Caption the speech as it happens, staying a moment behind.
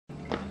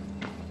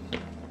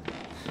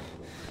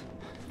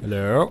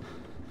Hello?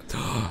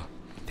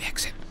 The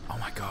exit. Oh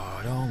my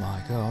god, oh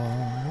my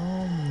god,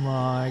 oh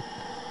my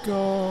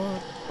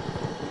god.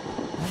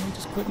 Let me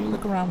just quickly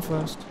look around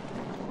first.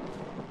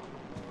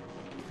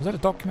 Was that a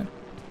document?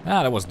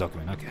 Ah, that was a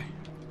document, okay.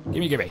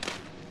 Gimme.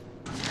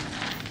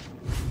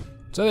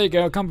 So there you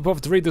go, can't be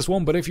bothered to read this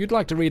one, but if you'd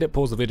like to read it,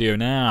 pause the video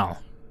now.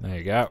 There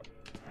you go.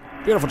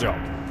 Beautiful job.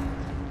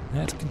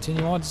 Let's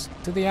continue on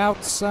to the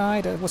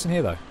outside. What's in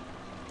here though?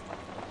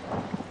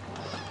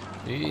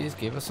 Please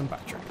give us some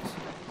batteries.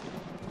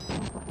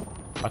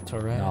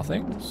 Batteries.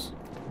 Nothing.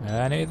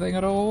 Anything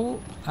at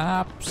all?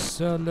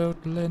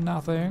 Absolutely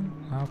nothing.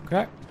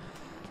 Okay.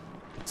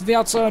 To the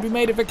outside, we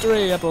made it,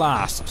 victory at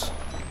last.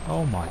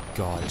 Oh my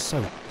god, it's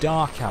so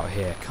dark out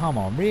here. Come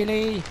on,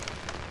 really?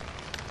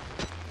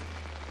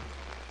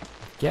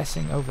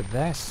 Guessing over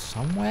there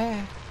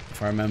somewhere?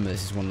 If I remember,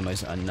 this is one of the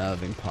most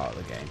unnerving part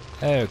of the game.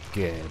 Oh,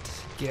 good.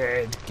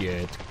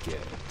 Good.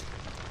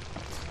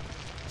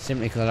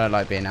 Simply because I don't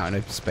like being out in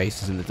open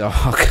spaces in the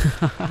dark.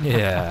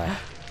 Yeah.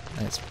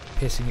 And it's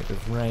pissing it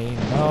with rain.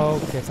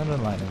 Okay, thunder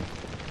and lightning.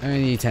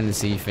 Only you tend to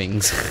see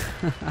things.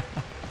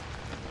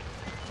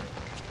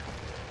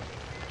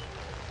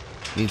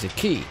 Needs a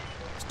key.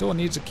 This door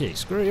needs a key.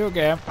 Screw you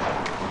again.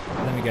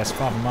 Let me guess,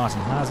 Father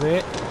Martin has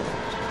it.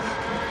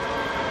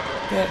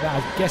 Yeah,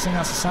 I'm guessing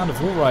that's the sound of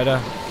Walrider.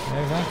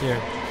 No, thank you.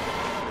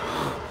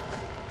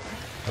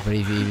 I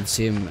believe you even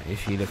see him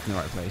if you look in the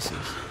right places. You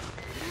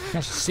can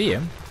actually see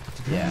him?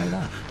 Did you know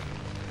that?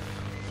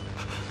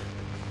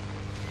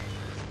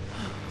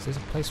 Is this a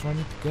place where I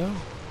need to go?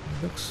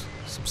 It looks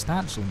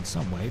substantial in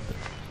some way, but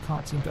I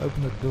can't seem to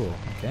open the door.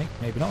 Okay,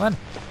 maybe not then.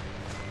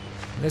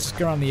 Let's just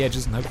go around the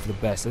edges and hope for the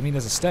best. I mean,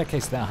 there's a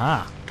staircase there.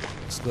 Aha!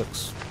 This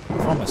looks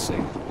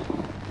promising.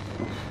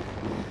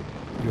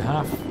 You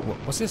have...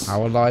 What's this?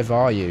 How alive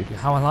are you?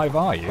 How alive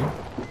are you?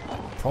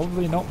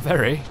 Probably not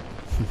very.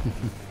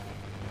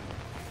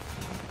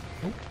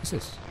 Oh, what's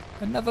this?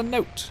 Another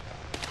note.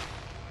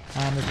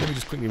 And let me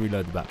just quickly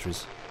reload the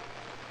batteries.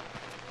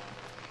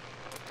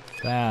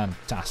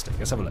 Fantastic.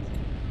 Let's have a look.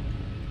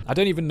 I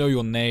don't even know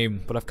your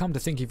name, but I've come to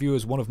think of you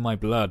as one of my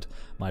blood,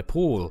 my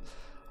Paul.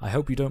 I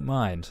hope you don't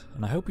mind,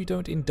 and I hope you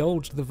don't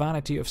indulge the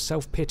vanity of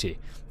self-pity,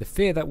 the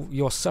fear that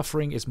your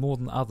suffering is more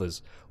than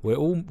others. We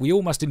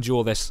all must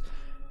endure this,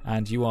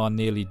 and you are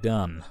nearly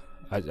done.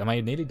 Am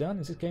I nearly done?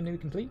 Is this game nearly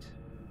complete?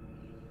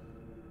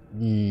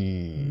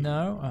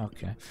 No?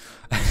 Okay.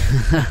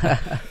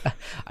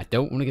 I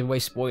don't want to give away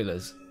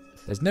spoilers.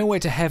 There's no way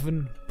to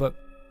heaven but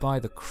by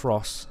the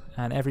cross,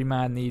 and every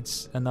man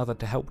needs another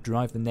to help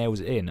drive the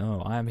nails in.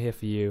 Oh, I am here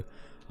for you.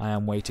 I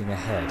am waiting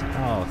ahead.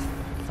 Oh,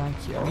 thank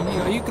you. I mean,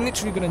 are you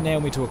literally going to nail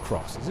me to a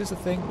cross? Is this a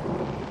thing?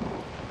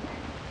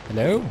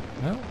 Hello?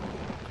 No?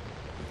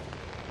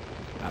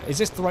 Is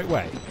this the right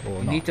way? Or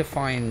You not? need to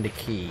find the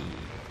key.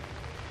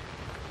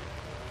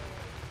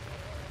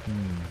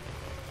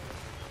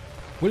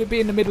 Will it be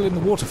in the middle in the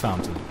water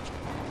fountain?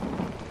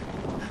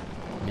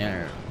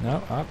 No.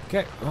 No?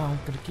 Okay. Well, I'm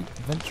going to keep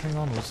venturing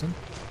on, listen.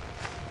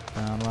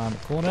 Down around the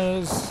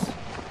corners.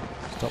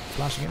 Stop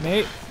flashing at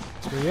me.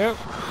 Screw you.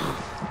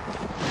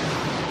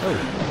 Oh,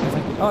 no,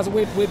 thank you. Oh, it's a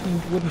weird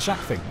wooden shack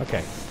thing.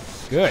 Okay.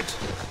 Good.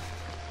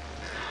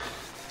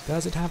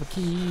 Does it have a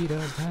key?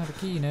 Does it have a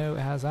key? No, it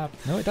has that.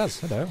 No, it does.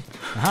 Hello.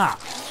 Aha!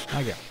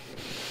 There you go.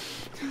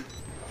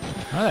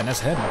 Alright,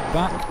 let's head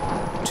back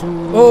to...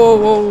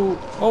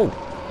 Oh,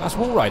 that's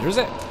Walrider, is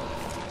it?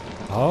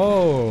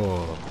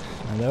 Oh.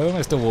 Hello,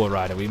 Mr.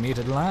 Walrider. We meet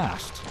at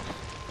last.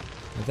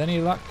 With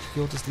any luck,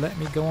 you'll just let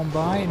me go on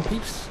by in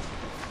peace?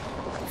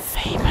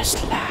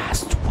 Famous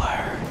last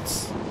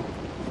words.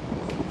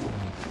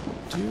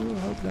 I do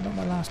hope they're not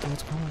my last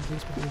words. Come on,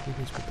 please.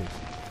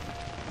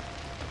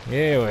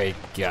 Here we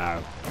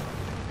go.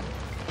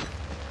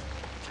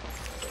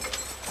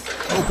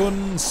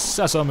 Open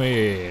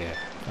sesame.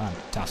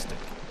 Fantastic.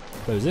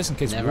 Close this in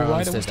case Never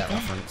Walrider understood wants to that come.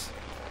 reference.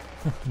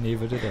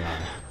 Neither did I.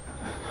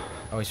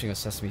 I always think of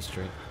Sesame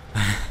Street.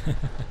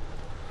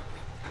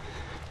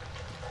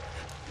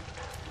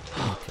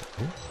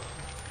 Okay.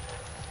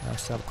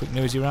 Let's have a quick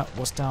nosy around.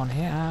 What's down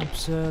here?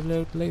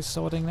 Absolutely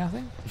sorting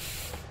nothing.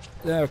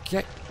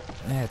 Okay.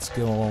 Let's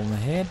go on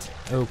ahead.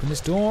 Open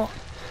this door.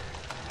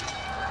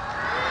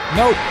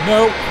 No.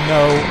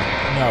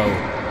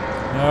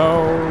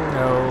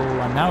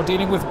 I'm now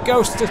dealing with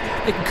ghosts. They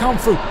can come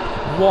through.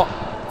 What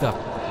the...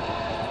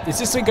 Is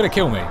this thing going to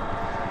kill me?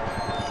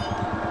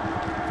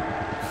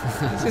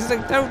 Is this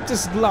thing... Don't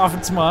just laugh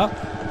and smile.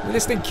 Will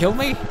this thing kill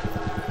me?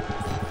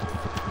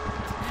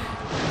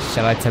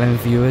 Shall I tell any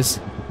viewers?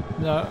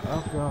 No.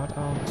 Oh, God.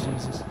 Oh,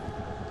 Jesus.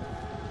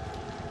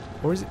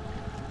 Or is it...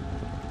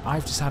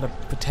 I've just had a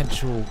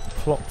potential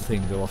plot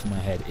thing go off in my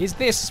head. Is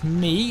this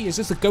me? Is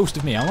this the ghost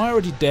of me? Am I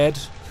already dead?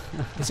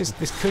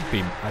 This could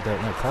be... I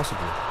don't know.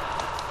 Possibly.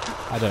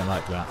 I don't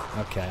like that.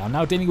 Okay. I'm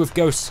now dealing with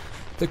ghosts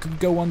that can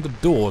go under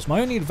doors.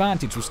 My only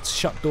advantage was to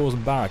shut doors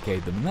and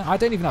barricade them. And I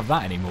don't even have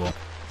that anymore.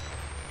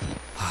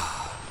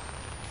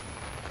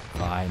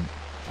 Fine.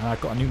 And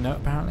I've got a new note,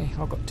 apparently.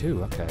 I've got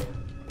two. Okay.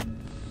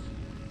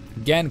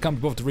 Again, can't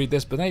be bothered to read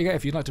this, but there you go.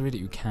 If you'd like to read it,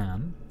 you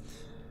can.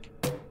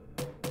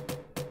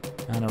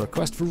 And a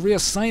request for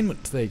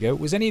reassignment. There you go.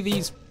 Was any of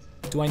these...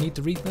 Do I need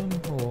to read them,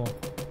 or...?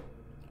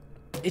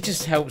 It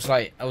just helps,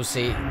 like,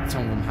 obviously,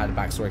 some of them had a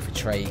backstory for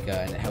Traeger,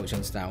 and it helps you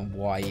understand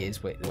why he is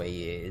the way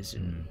he is.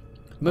 And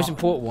most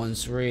important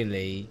ones,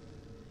 really,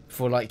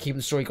 for, like, keeping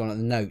the story going on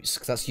the notes,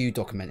 because that's you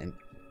documenting.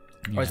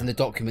 Whereas in the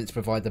documents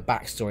provide the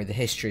backstory, the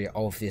history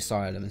of the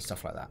asylum and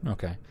stuff like that.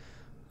 Okay.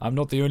 I'm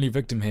not the only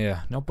victim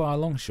here, not by a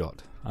long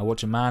shot. I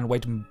watch a man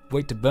wait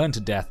to burn to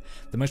death,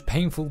 the most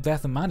painful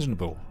death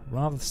imaginable.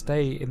 Rather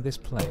stay in this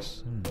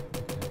place.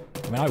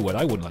 Okay. I mean,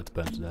 I wouldn't like to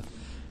burn to death.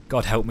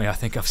 God help me, I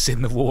think I've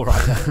seen the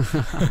Walrider.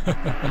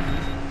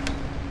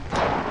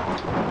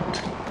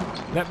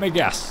 Let me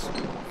guess.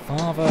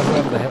 Father,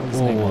 whoever the hell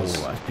his name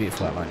was. That's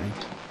beautiful, that lightning.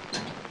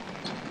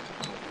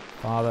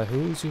 Father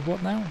who's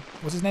what now?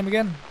 What's his name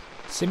again?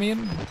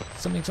 Simeon?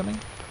 Something?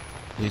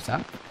 Who's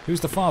that? Who's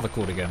the father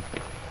called again?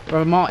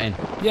 Brother Martin.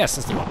 Yes,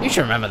 that's the one. You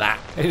should remember that.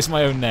 It is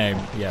my own name,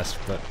 yes,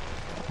 but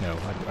no,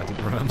 I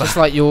didn't remember. Just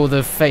like you're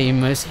the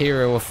famous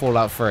hero of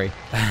Fallout 3.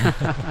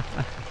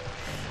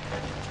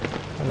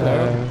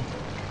 Hello.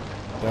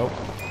 Don't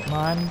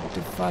mind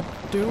if I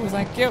do,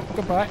 thank you.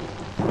 Goodbye.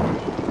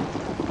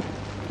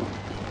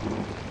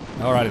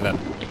 Alrighty then.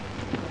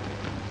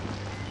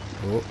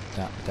 Oh,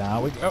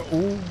 down we go.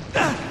 Ooh.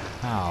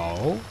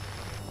 How?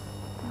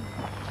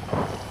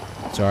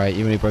 It's alright,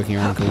 you've only broken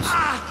your ankles.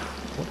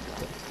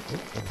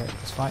 Okay,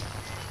 it's fine.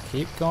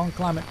 Keep going,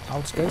 climb it.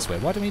 I'll just go this way.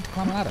 Why do I need to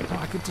climb a ladder? No,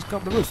 I could just go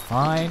up the roof.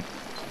 Fine.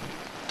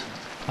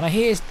 And I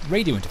hear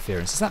radio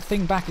interference. Is that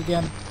thing back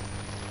again?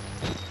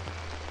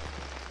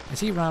 Is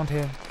he around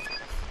here?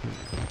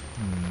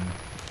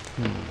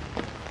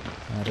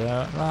 I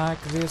don't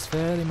like this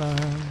very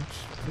much.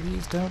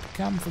 Please don't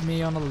come for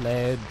me on a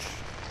ledge.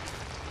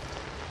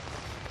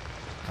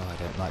 Oh, I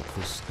don't like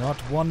this. Not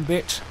one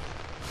bit.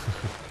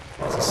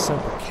 This is so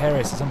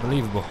precarious. It's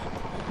unbelievable.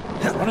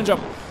 Run and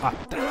jump. Ah,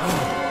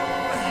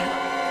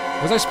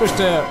 was I supposed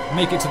to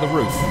make it to the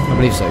roof? I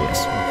believe so,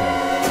 yes.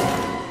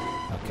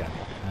 Okay. Okay.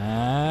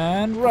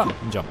 And run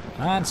and jump.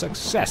 And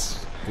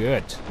success.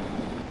 Good.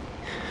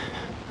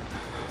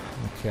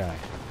 Okay.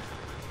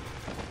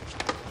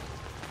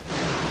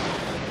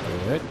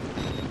 Good.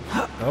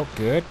 Oh,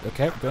 good.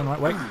 Okay, we're going the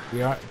right way.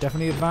 We are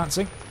definitely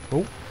advancing.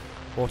 Oh,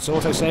 it's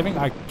auto-saving.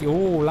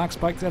 Oh, lag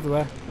spikes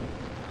everywhere.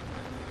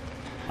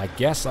 I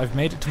guess I've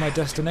made it to my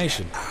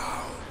destination.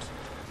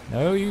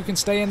 No, you can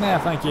stay in there,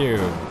 thank you.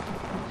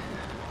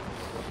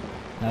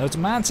 Now, there's a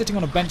man sitting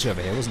on a bench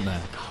over here, wasn't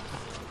there?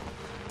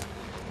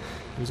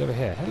 Who's over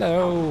here?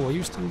 Hello, are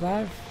you still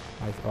alive?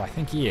 I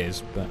think he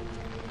is, but...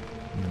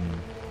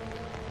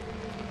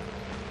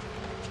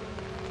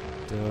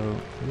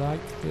 Don't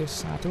like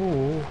this at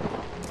all.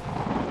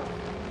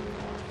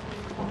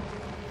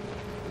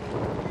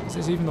 Is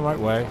this even the right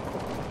way?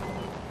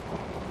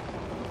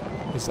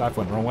 I went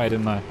the wrong way,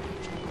 didn't I?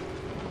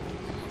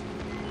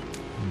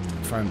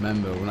 If I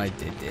remember, when I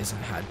did this, I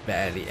had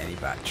barely any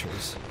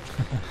batteries.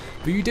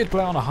 But you did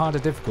play on a harder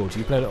difficulty.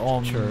 You played it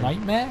on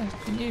Nightmare,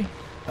 didn't you?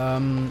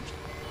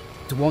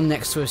 The one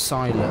next to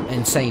Asylum,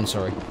 Insane,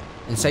 sorry.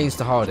 Insane's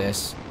the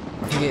hardest.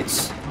 I think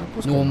it's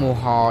normal,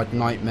 hard,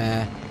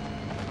 Nightmare,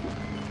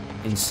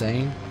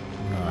 Insane.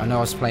 Right. I know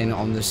I was playing it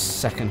on the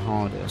second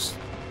hardest.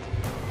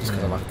 Just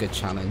because I like a good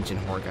challenge in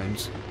horror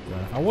games.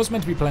 Yeah. I was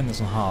meant to be playing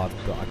this on hard,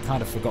 but I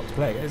kind of forgot to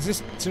play it. Is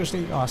this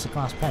seriously? Oh, it's a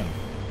class pain.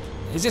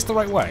 Is this the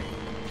right way?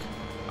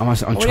 I'm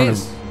trying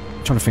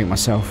to think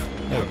myself.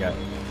 There we go.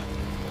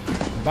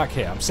 I'm back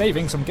here. I'm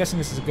saving, so I'm guessing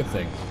this is a good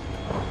thing.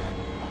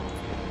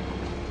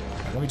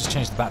 Let me just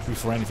change the battery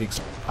for anything.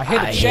 I hear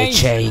the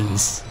chains.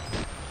 Chains.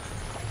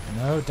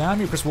 No, damn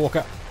you, Chris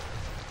Walker.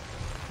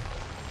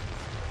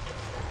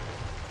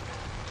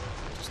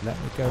 Just let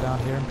me go down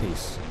here in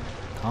peace.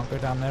 Can't go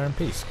down there in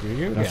peace. Screw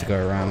you. I have to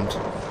go around. I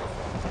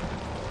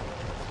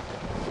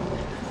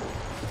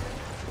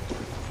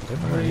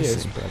don't know where he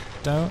is, but I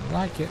don't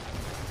like it.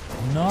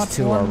 Not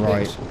to our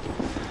right.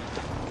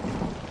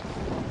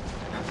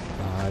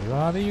 I'd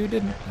rather you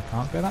didn't. I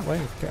can't go that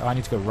way. Okay, I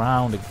need to go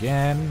round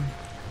again.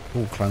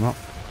 Oh, climb up.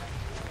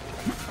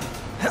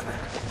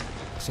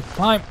 I said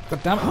climb.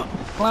 God damn it.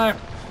 Climb.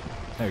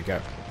 There we go.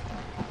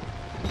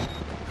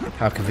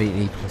 How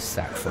conveniently placed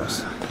that for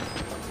us.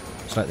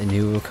 It's like they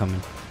knew we were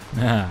coming.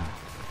 Ah.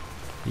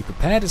 He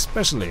prepared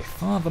especially.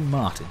 Father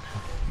Martin.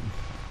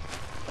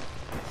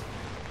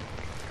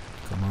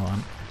 Come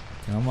on.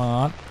 Come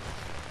on.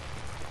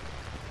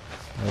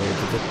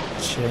 Over the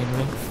chain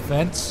link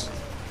fence.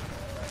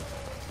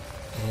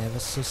 Ever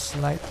so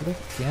slightly.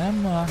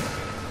 Come on.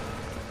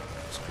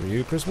 Screw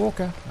you, Chris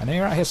Walker. I know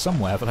you're out here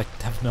somewhere, but I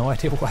have no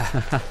idea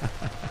where.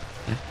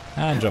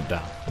 And jump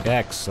down.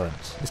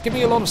 Excellent. It's giving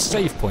me a lot of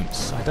save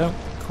points. I don't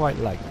quite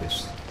like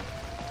this.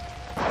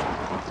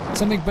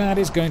 Something bad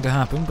is going to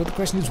happen, but the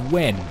question is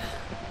when.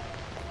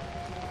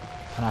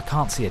 And I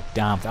can't see a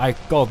damn thing.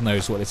 God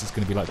knows what this is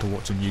going to be like to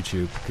watch on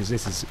YouTube, because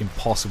this is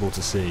impossible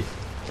to see.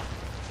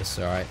 It's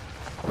alright.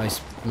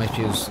 Most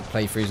people's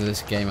playthroughs of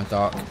this game are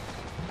dark.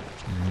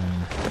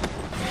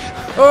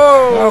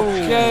 Oh!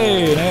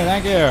 Okay, no,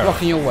 thank you.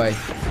 Blocking your way. I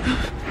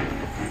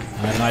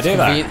had an idea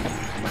that.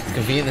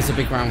 convenient there's a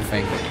big round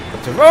thing.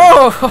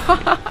 Oh!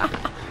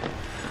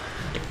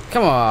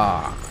 Come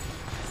on.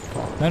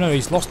 No,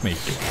 he's lost me.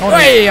 Oh,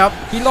 Way no. up!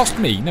 He lost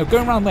me. No,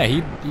 going around there,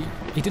 he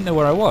didn't know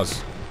where I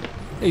was.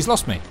 He's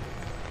lost me.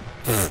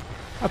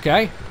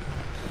 Okay.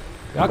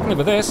 Yeah, I can live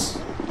with this.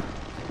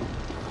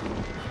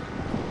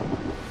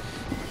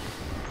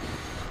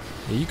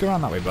 Yeah, you go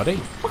around that way, buddy.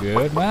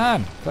 Good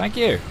man. Thank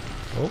you.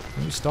 Oh,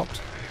 let me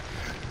stopped.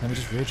 Let me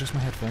just readjust my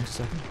headphones a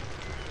second.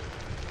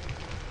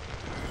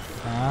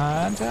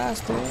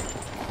 Fantastic.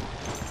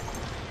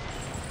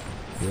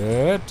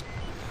 Good.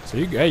 So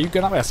you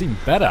go that way. I seem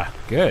better.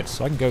 Good.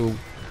 So I can go.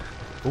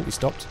 Oh, he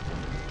stopped.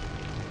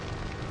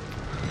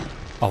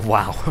 Oh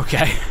wow.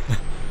 Okay.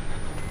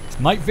 It's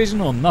night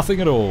vision or nothing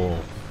at all.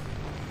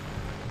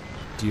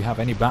 Do you have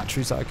any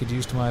batteries that I could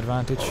use to my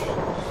advantage?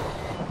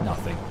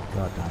 Nothing.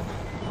 God damn.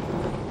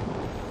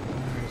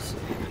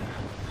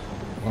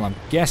 Well, I'm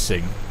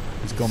guessing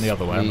he's gone the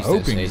other way. I'm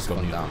hoping he's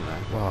gone the other way.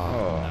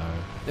 Oh,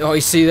 no. Oh,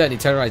 you see that? And he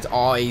turned around, his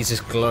eyes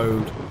just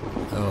glowed.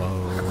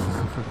 Oh.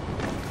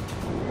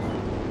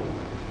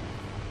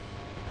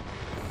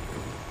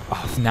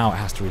 Oh, now it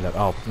has to reload.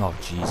 Oh,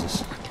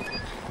 Jesus.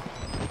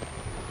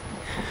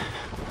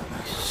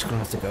 Just gonna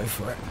have to go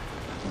for it.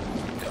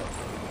 Go.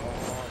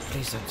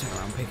 Please don't turn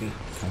around, Piggy.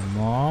 Come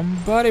on,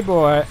 buddy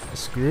boy.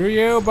 Screw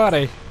you,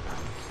 buddy.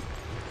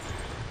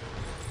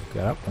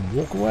 Get up and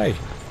walk away.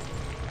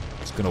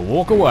 It's gonna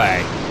walk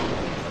away.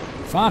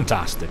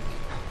 Fantastic.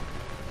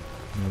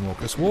 No more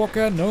Chris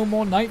Walker, no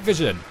more night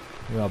vision.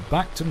 We are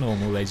back to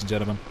normal, ladies and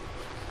gentlemen.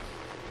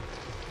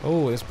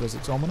 Oh, this place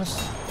looks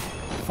ominous.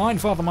 Find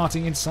Father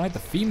Martin inside the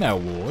female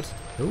ward.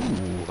 Ooh,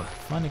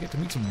 finally get to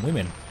meet some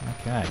women.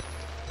 Okay.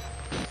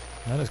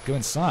 Now let's go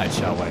inside,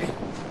 shall we?